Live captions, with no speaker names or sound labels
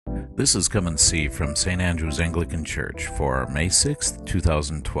This is Come and See from St. Andrew's Anglican Church for May 6th,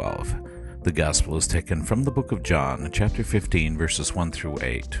 2012. The Gospel is taken from the book of John, chapter 15, verses 1 through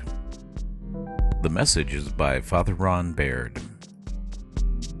 8. The message is by Father Ron Baird.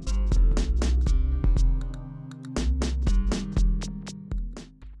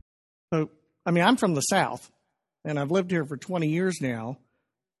 I'm from the South, and I've lived here for 20 years now.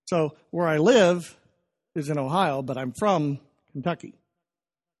 So where I live is in Ohio, but I'm from Kentucky.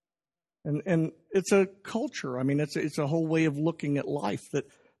 And it's a culture. It's a whole way of looking at life that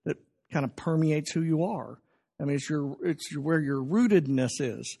kind of permeates who you are. It's where your rootedness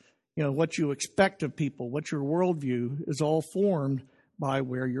is. You know, what you expect of people, what your worldview is all formed by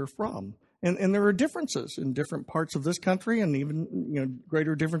where you're from. And there are differences in different parts of this country, and even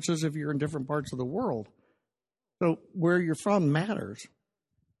greater differences if you're in different parts of the world. So where you're from matters.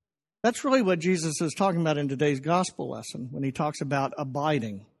 That's really what Jesus is talking about in today's gospel lesson when he talks about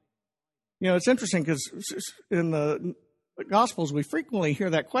abiding. It's interesting because in the Gospels, we frequently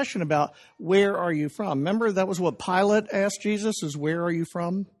hear that question about where are you from? Remember, that was what Pilate asked Jesus, is where are you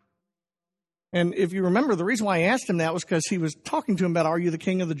from? And if you remember, the reason why I asked him that was because he was talking to him about, are you the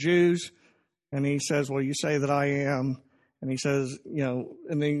king of the Jews? And he says, well, you say that I am. And he says,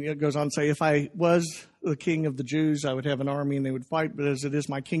 and then it goes on to say, if I was the king of the Jews, I would have an army and they would fight. But as it is,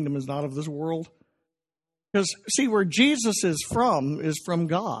 my kingdom is not of this world. Because, see, where Jesus is from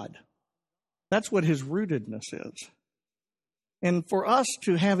God. That's what his rootedness is. And for us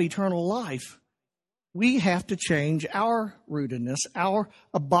to have eternal life, we have to change our rootedness, our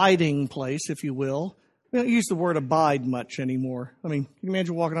abiding place, if you will. We don't use the word abide much anymore. Can you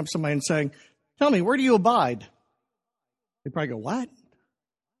imagine walking up to somebody and saying, tell me, where do you abide? They probably go, what?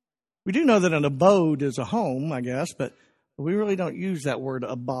 We do know that an abode is a home, I guess, but we really don't use that word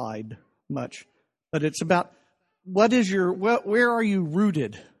abide much. But it's about where are you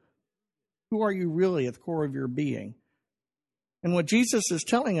rooted? Who are you really at the core of your being? And what Jesus is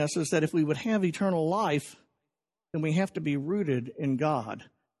telling us is that if we would have eternal life, then we have to be rooted in God.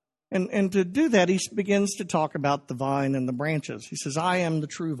 And to do that, he begins to talk about the vine and the branches. He says, I am the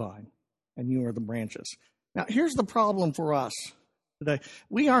true vine, and you are the branches. Now, here's the problem for us today.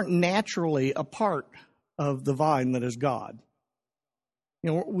 We aren't naturally a part of the vine that is God.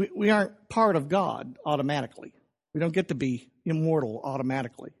 We aren't part of God automatically. We don't get to be immortal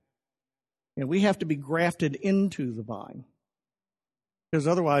automatically. We have to be grafted into the vine, because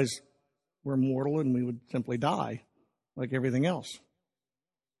otherwise we're mortal and we would simply die like everything else.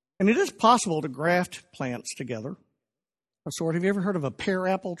 And it is possible to graft plants together. Have you ever heard of a pear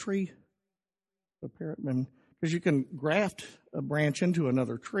apple tree? Because you can graft a branch into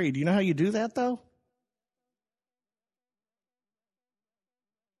another tree. Do you know how you do that, though?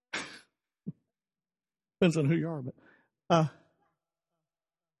 Depends on who you are, but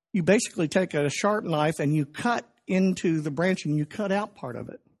you basically take a sharp knife and you cut into the branch and you cut out part of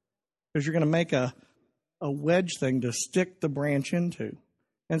it, because you're going to make a wedge thing to stick the branch into.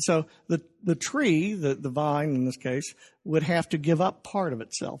 And so the tree, the vine in this case, would have to give up part of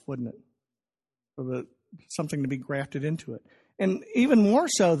itself, wouldn't it? For something to be grafted into it. And even more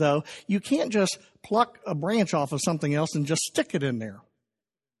so, though, you can't just pluck a branch off of something else and just stick it in there.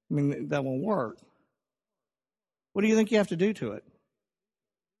 That won't work. What do you think you have to do to it?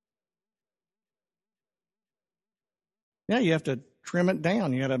 Yeah, you have to trim it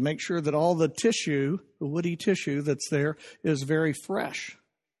down. You got to make sure that all the tissue, the woody tissue that's there, is very fresh,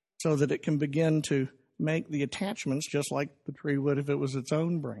 so that it can begin to make the attachments just like the tree would if it was its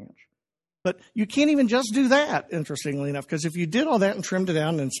own branch. But you can't even just do that, interestingly enough, because if you did all that and trimmed it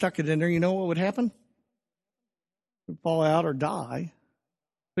down and stuck it in there, you know what would happen? It would fall out or die.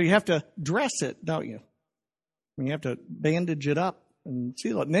 So you have to dress it, don't you? You have to bandage it up and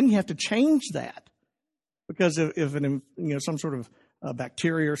seal it. And then you have to change that. Because if some sort of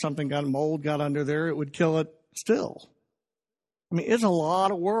bacteria or something mold got under there, it would kill it still. It's a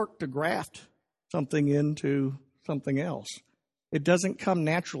lot of work to graft something into something else. It doesn't come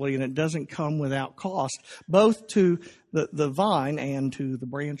naturally, and it doesn't come without cost, both to the vine and to the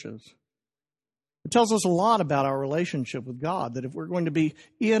branches. It tells us a lot about our relationship with God, that if we're going to be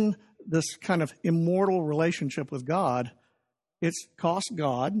in this kind of immortal relationship with God, it's cost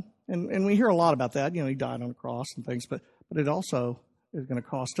God. And we hear a lot about that. He died on a cross and things, but it also is going to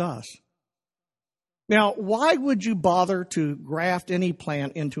cost us. Now, why would you bother to graft any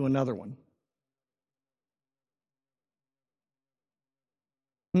plant into another one?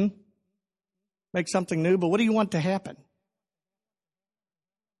 Make something new, but what do you want to happen?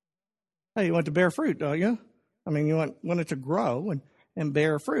 Hey, you want it to bear fruit, don't you? You want it to grow and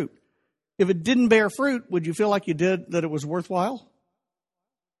bear fruit. If it didn't bear fruit, would you feel like you did that it was worthwhile?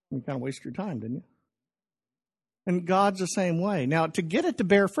 You kind of wasted your time, didn't you? And God's the same way. Now, to get it to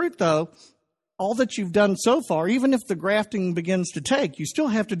bear fruit, though, all that you've done so far, even if the grafting begins to take, you still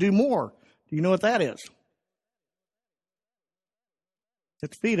have to do more. Do you know what that is? You have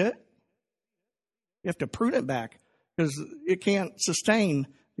to feed it. You have to prune it back because it can't sustain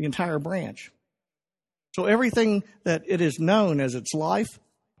the entire branch. So everything that it is known as its life,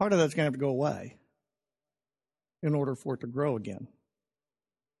 part of that's going to have to go away in order for it to grow again.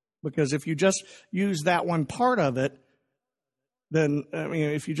 Because if you just use that one part of it, then, I mean,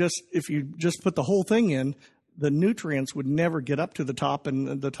 if you just put the whole thing in, the nutrients would never get up to the top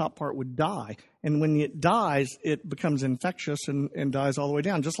and the top part would die. And when it dies, it becomes infectious and dies all the way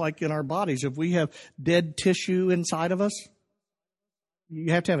down. Just like in our bodies, if we have dead tissue inside of us,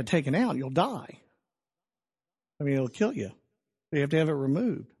 you have to have it taken out. You'll die. I mean, it'll kill you. You have to have it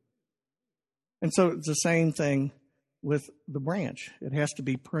removed. And so it's the same thing with the branch. It has to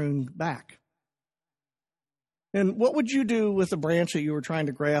be pruned back. And what would you do with a branch that you were trying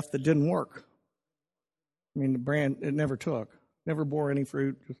to graft that didn't work? I mean, the branch, it never took, never bore any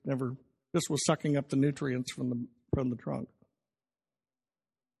fruit, just was sucking up the nutrients from the trunk.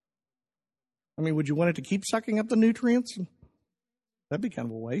 I mean, would you want it to keep sucking up the nutrients? That'd be kind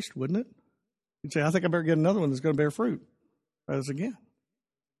of a waste, wouldn't it? You'd say, I think I better get another one that's going to bear fruit. Try this again.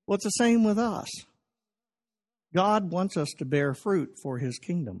 Well, it's the same with us. God wants us to bear fruit for his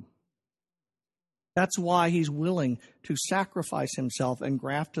kingdom. That's why he's willing to sacrifice himself and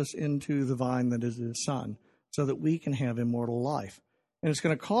graft us into the vine that is his son, so that we can have immortal life. And it's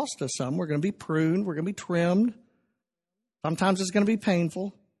going to cost us some. We're going to be pruned. We're going to be trimmed. Sometimes it's going to be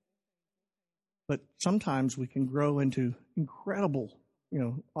painful. But sometimes we can grow into incredible,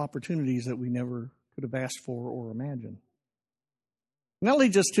 opportunities that we never could have asked for or imagined. And that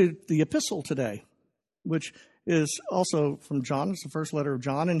leads us to the epistle today, which is also from John. It's the first letter of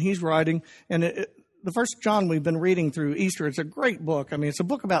John, and he's writing, and the first John we've been reading through Easter, it's a great book. I mean, it's a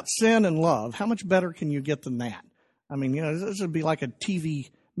book about sin and love. How much better can you get than that? I mean, this would be like a TV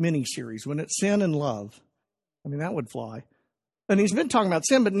miniseries, wouldn't it? Sin and love. I mean, that would fly. And he's been talking about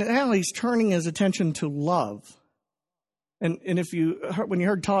sin, but now he's turning his attention to love. And when you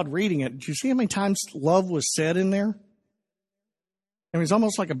heard Todd reading it, did you see how many times love was said in there? I mean, it's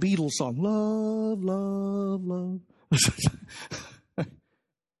almost like a Beatles song. Love, love, love.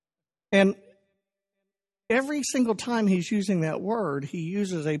 And every single time he's using that word, he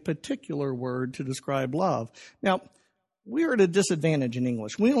uses a particular word to describe love. Now, we're at a disadvantage in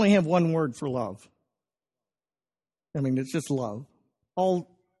English. We only have one word for love. I mean, it's just love.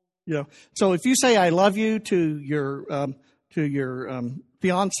 So if you say "I love you" to your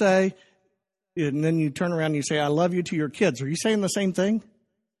fiance, and then you turn around and you say "I love you" to your kids, are you saying the same thing?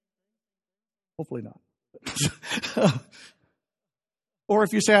 Hopefully not. Or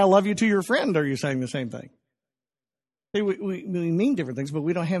if you say "I love you" to your friend, are you saying the same thing? See, we mean different things, but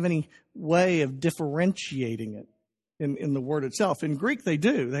we don't have any way of differentiating it in the word itself. In Greek, they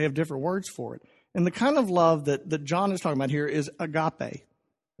do. They have different words for it. And the kind of love that John is talking about here is agape,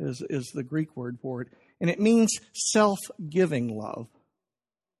 is the Greek word for it. And it means self-giving love.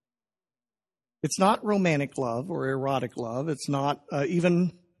 It's not romantic love or erotic love. It's not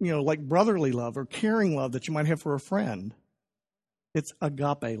even, like brotherly love or caring love that you might have for a friend. It's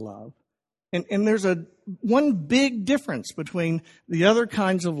agape love. And there's one big difference between the other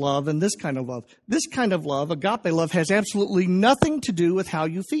kinds of love and this kind of love. This kind of love, agape love, has absolutely nothing to do with how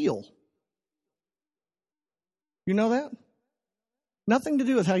you feel. You know that? Nothing to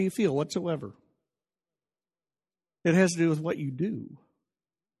do with how you feel whatsoever. It has to do with what you do.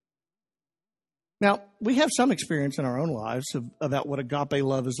 Now, we have some experience in our own lives about what agape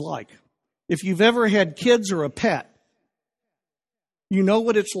love is like. If you've ever had kids or a pet, you know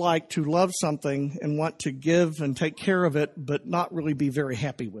what it's like to love something and want to give and take care of it, but not really be very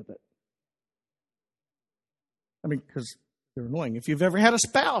happy with it. I mean, because they're annoying. If you've ever had a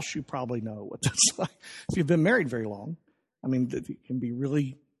spouse, you probably know what that's like. If you've been married very long, I mean, it can be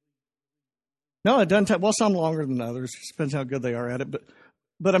really... No, it doesn't take... Well, some longer than others. It depends how good they are at it.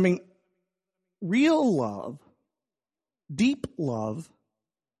 But I mean, real love, deep love,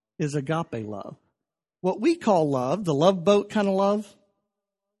 is agape love. What we call love, the Love Boat kind of love,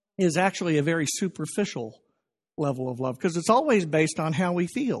 is actually a very superficial level of love because it's always based on how we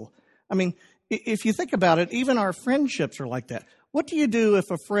feel. I mean, if you think about it, even our friendships are like that. What do you do if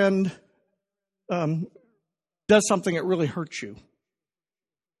a friend does something that really hurts you?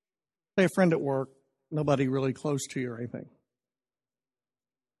 Say a friend at work, nobody really close to you or anything.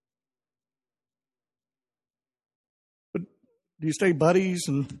 But do you stay buddies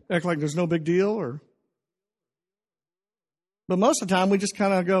and act like there's no big deal? Or But most of the time, we just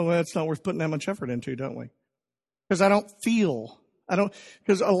kind of go, well, it's not worth putting that much effort into, don't we? Because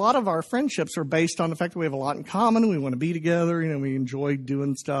because a lot of our friendships are based on the fact that we have a lot in common. We want to be together. We enjoy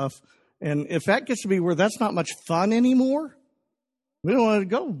doing stuff. And if that gets to be where that's not much fun anymore, we don't want to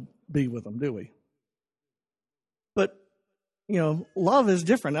go be with them, do we? But, love is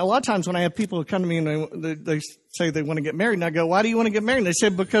different. A lot of times when I have people who come to me and they say they want to get married, and I go, why do you want to get married? And they say,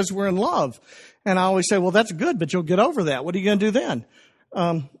 because we're in love. And I always say, well, that's good, but you'll get over that. What are you going to do then?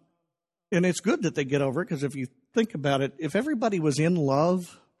 And it's good that they get over it, because if you think about it, if everybody was in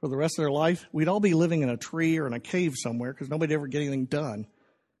love for the rest of their life, we'd all be living in a tree or in a cave somewhere, because nobody'd ever get anything done.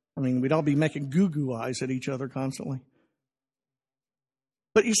 We'd all be making goo-goo eyes at each other constantly.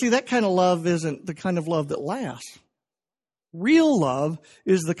 But you see, that kind of love isn't the kind of love that lasts. Real love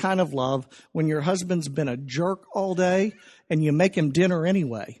is the kind of love when your husband's been a jerk all day and you make him dinner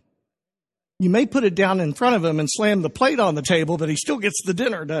anyway. You may put it down in front of him and slam the plate on the table, but he still gets the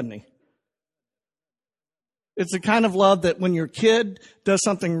dinner, doesn't he? It's the kind of love that when your kid does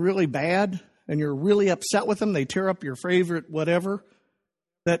something really bad and you're really upset with them, they tear up your favorite whatever,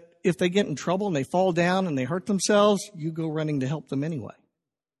 that if they get in trouble and they fall down and they hurt themselves, you go running to help them anyway.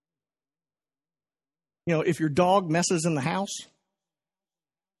 If your dog messes in the house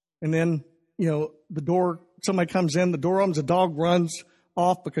and then, somebody comes in, the door opens, the dog runs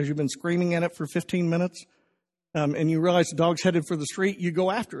off because you've been screaming at it for 15 minutes, and you realize the dog's headed for the street, you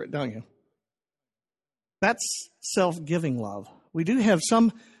go after it, don't you? That's self-giving love. We do have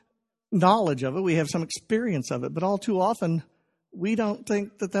some knowledge of it. We have some experience of it, but all too often we don't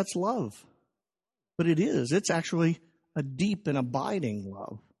think that that's love. But it is. It's actually a deep and abiding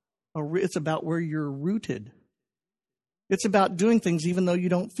love. It's about where you're rooted. It's about doing things even though you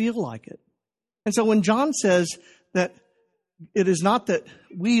don't feel like it. And so when John says that it is not that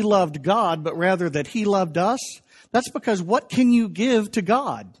we loved God, but rather that he loved us, that's because what can you give to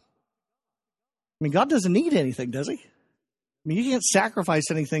God? God doesn't need anything, does he? You can't sacrifice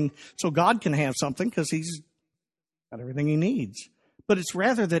anything so God can have something, because he's got everything he needs. But it's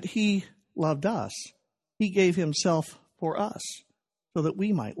rather that he loved us. He gave himself for us so that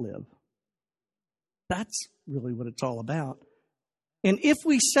we might live. That's really what it's all about. And if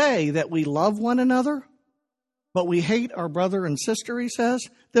we say that we love one another, but we hate our brother and sister, he says,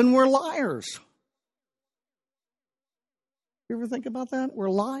 then we're liars. You ever think about that? We're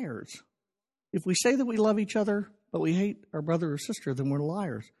liars. If we say that we love each other, but we hate our brother or sister, then we're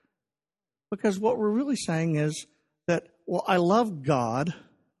liars. Because what we're really saying is that, well, I love God,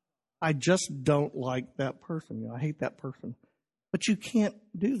 I just don't like that person. I hate that person. But you can't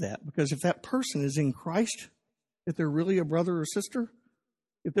do that, because if that person is in Christ, if they're really a brother or sister,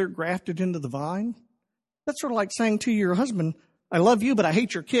 if they're grafted into the vine, that's sort of like saying to your husband, I love you, but I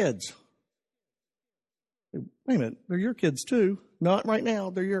hate your kids. Wait a minute, they're your kids too. Not right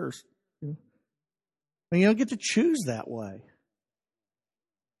now, they're yours. And you don't get to choose that way.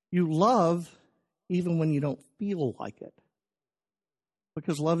 You love even when you don't feel like it.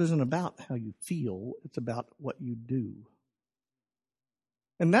 Because love isn't about how you feel, it's about what you do.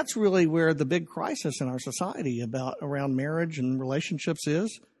 And that's really where the big crisis in our society around marriage and relationships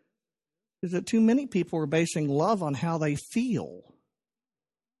is that too many people are basing love on how they feel.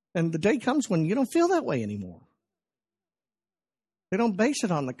 And the day comes when you don't feel that way anymore. They don't base it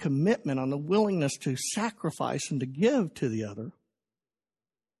on the commitment, on the willingness to sacrifice and to give to the other.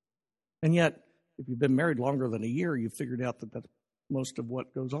 And yet, if you've been married longer than a year, you've figured out that that's most of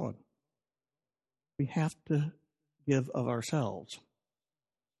what goes on. We have to give of ourselves.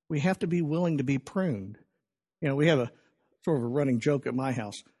 We have to be willing to be pruned. We have a sort of a running joke at my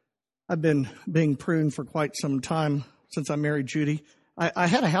house. I've been being pruned for quite some time since I married Judy. I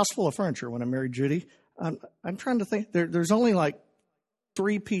had a house full of furniture when I married Judy. I'm trying to think. There's only like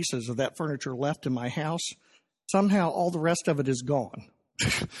 3 pieces of that furniture left in my house. Somehow all the rest of it is gone.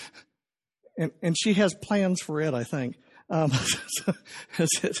 and she has plans for it, I think.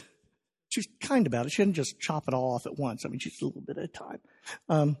 She's kind about it. She didn't just chop it all off at once. She's a little bit at a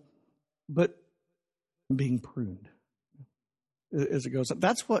time. But being pruned as it goes up.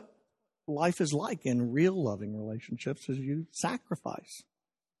 That's what life is like in real loving relationships, is you sacrifice.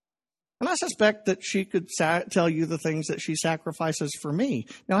 And I suspect that she could tell you the things that she sacrifices for me.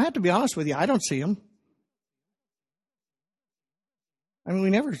 Now, I have to be honest with you, I don't see them. We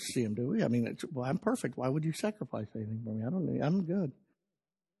never see them, do we? I'm perfect. Why would you sacrifice anything for me? I'm good.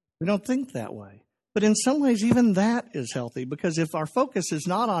 We don't think that way. But in some ways, even that is healthy, because if our focus is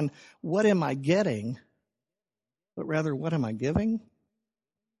not on what am I getting, but rather what am I giving,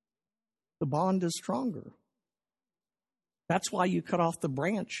 the bond is stronger. That's why you cut off the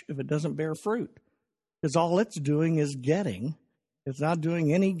branch if it doesn't bear fruit. Because all it's doing is getting. It's not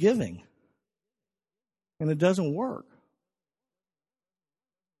doing any giving. And it doesn't work.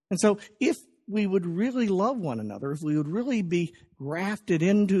 And so if we would really love one another, if we would really be grafted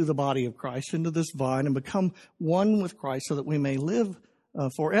into the body of Christ, into this vine, and become one with Christ so that we may live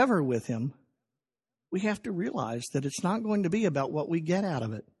forever with him, we have to realize that it's not going to be about what we get out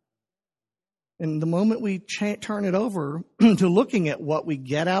of it. And the moment we turn it over to looking at what we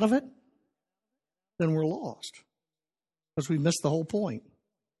get out of it, then we're lost because we missed the whole point.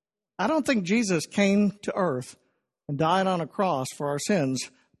 I don't think Jesus came to earth and died on a cross for our sins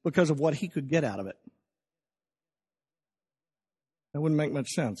because of what he could get out of it. That wouldn't make much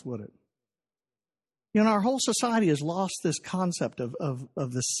sense, would it? You know, our whole society has lost this concept of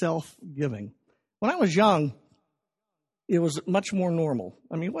the self-giving. When I was young, it was much more normal.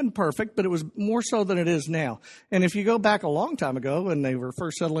 I mean, it wasn't perfect, but it was more so than it is now. And if you go back a long time ago when they were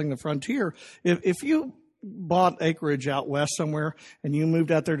first settling the frontier, if you bought acreage out west somewhere and you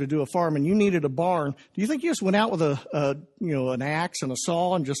moved out there to do a farm and you needed a barn, do you think you just went out with an axe and a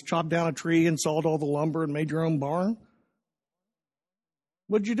saw and just chopped down a tree and sawed all the lumber and made your own barn?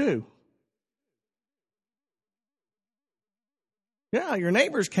 What'd you do? Yeah, your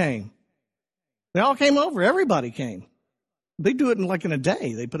neighbors came. They all came over. Everybody came. They do it in a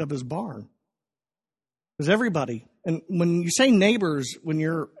day. They put up his barn. Because everybody, and when you say neighbors, when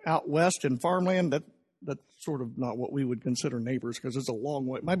you're out west in farmland, that's sort of not what we would consider neighbors because it's a long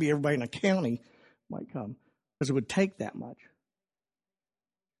way. It might be everybody in a county might come because it would take that much.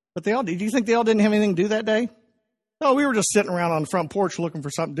 But they all did. Do you think they all didn't have anything to do that day? No, we were just sitting around on the front porch looking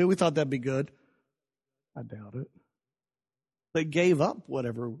for something to do. We thought that'd be good. I doubt it. They gave up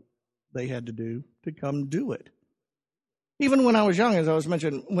whatever they had to do to come do it. Even when I was young, as I was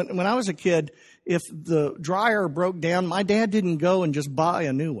mentioning, when I was a kid, if the dryer broke down, my dad didn't go and just buy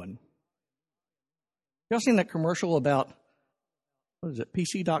a new one. Y'all seen that commercial about, what is it,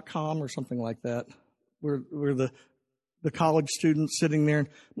 PC.com or something like that, where the college students sitting there, and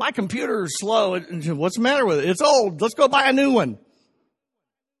my computer is slow. What's the matter with it? It's old. Let's go buy a new one.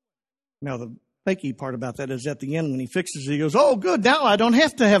 Now, the fakey part about that is at the end when he fixes it, he goes, oh, good, now I don't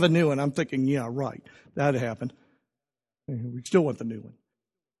have to have a new one. I'm thinking, yeah, right, that happened. We still want the new one.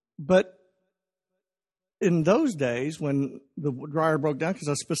 But in those days when the dryer broke down, because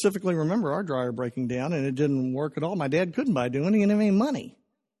I specifically remember our dryer breaking down and it didn't work at all, my dad couldn't buy a new one. He didn't have any money.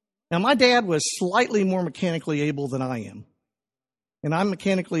 Now, my dad was slightly more mechanically able than I am. And I'm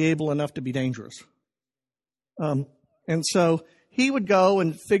mechanically able enough to be dangerous. And so he would go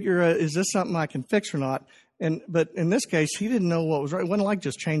and figure, is this something I can fix or not? But in this case, he didn't know what was right. It wasn't like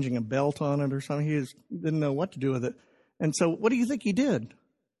just changing a belt on it or something. He didn't know what to do with it. And so what do you think he did?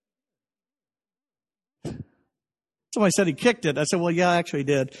 Somebody said he kicked it. I said, well, yeah, actually he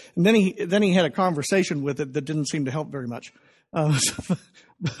did. And then he had a conversation with it that didn't seem to help very much.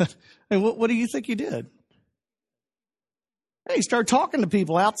 But what do you think he did? Hey, he started talking to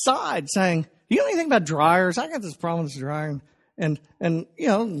people outside saying, you know anything about dryers? I got this problem with this dryer. And you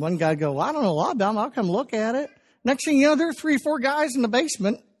know, one guy go, well, I don't know a lot about them. I'll come look at it. Next thing you know, there are 3 or 4 guys in the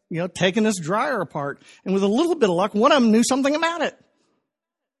basement, you know, taking this dryer apart. And with a little bit of luck, one of them knew something about it.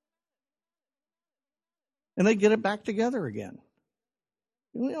 And they get it back together again.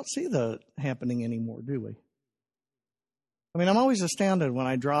 And we don't see that happening anymore, do we? I mean, I'm always astounded when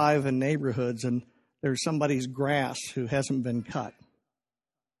I drive in neighborhoods and there's somebody's grass who hasn't been cut.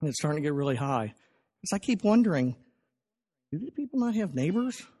 And it's starting to get really high. Because I keep wondering, do these people not have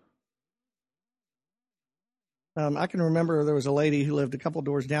neighbors? I can remember there was a lady who lived a couple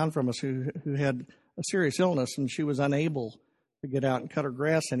doors down from us who had a serious illness, and she was unable to get out and cut her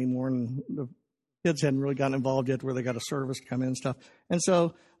grass anymore, and the kids hadn't really gotten involved yet where they got a service to come in and stuff. And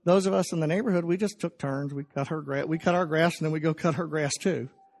so those of us in the neighborhood, we just took turns. We cut her grass. We cut our grass, and then we go cut her grass too.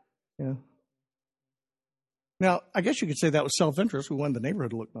 Yeah. Now, I guess you could say that was self-interest. We wanted the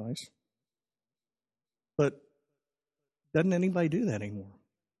neighborhood to look nice. But doesn't anybody do that anymore?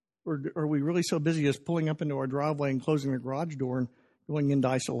 Or are we really so busy just pulling up into our driveway and closing the garage door and going into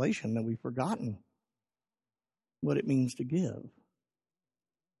isolation that we've forgotten what it means to give?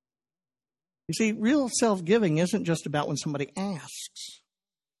 You see, real self-giving isn't just about when somebody asks.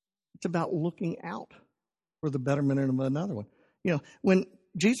 It's about looking out for the betterment of another one. You know, when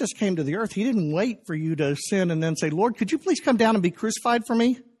Jesus came to the earth, he didn't wait for you to sin and then say, Lord, could you please come down and be crucified for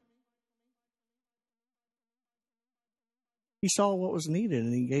me? He saw what was needed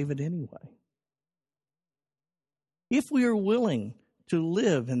and he gave it anyway. If we are willing to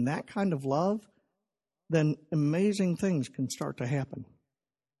live in that kind of love, then amazing things can start to happen.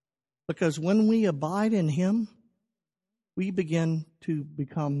 Because when we abide in him, we begin to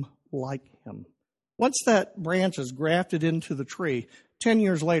become like him. Once that branch is grafted into the tree, 10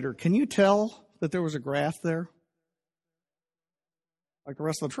 years later, can you tell that there was a graft there? Like the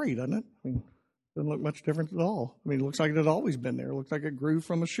rest of the tree, doesn't it? I mean, it doesn't look much different at all. I mean, it looks like it had always been there. It looks like it grew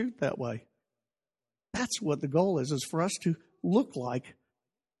from a shoot that way. That's what the goal is for us to look like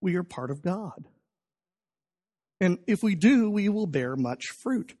we are part of God. And if we do, we will bear much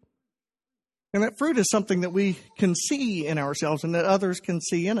fruit. And that fruit is something that we can see in ourselves and that others can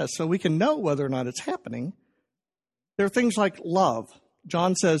see in us, so we can know whether or not it's happening. There are things like love.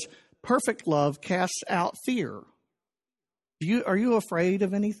 John says, perfect love casts out fear. Are you afraid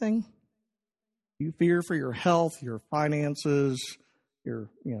of anything? Do you fear for your health, your finances, your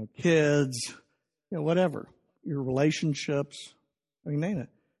kids, whatever, your relationships? I mean, name it.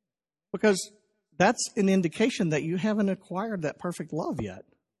 Because that's an indication that you haven't acquired that perfect love yet.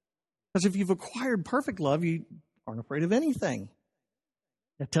 Because if you've acquired perfect love, you aren't afraid of anything.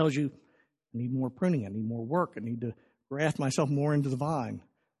 That tells you, I need more pruning, I need more work, I need to graft myself more into the vine.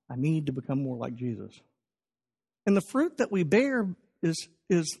 I need to become more like Jesus. And the fruit that we bear is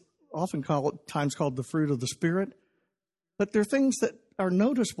often times called the fruit of the Spirit. But there are things that are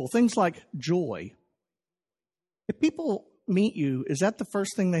noticeable, things like joy. If people meet you, is that the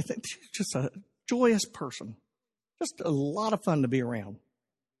first thing they think? Just a joyous person. Just a lot of fun to be around.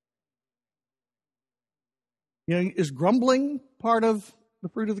 Is grumbling part of the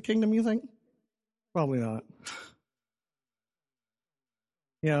fruit of the kingdom, you think? Probably not.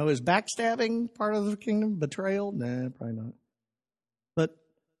 Is backstabbing part of the kingdom? Betrayal? Nah, probably not. But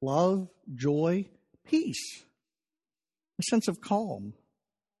love, joy, peace, a sense of calm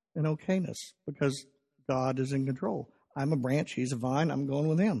and okayness because God is in control. I'm a branch, he's a vine, I'm going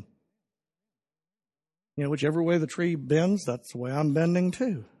with him. Whichever way the tree bends, that's the way I'm bending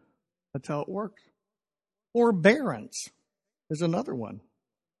too. That's how it works. Forbearance is another one.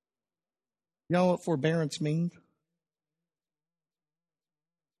 You know what forbearance means?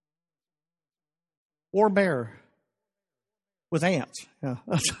 Forbear with ants. Yeah.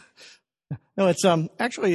 No, it's actually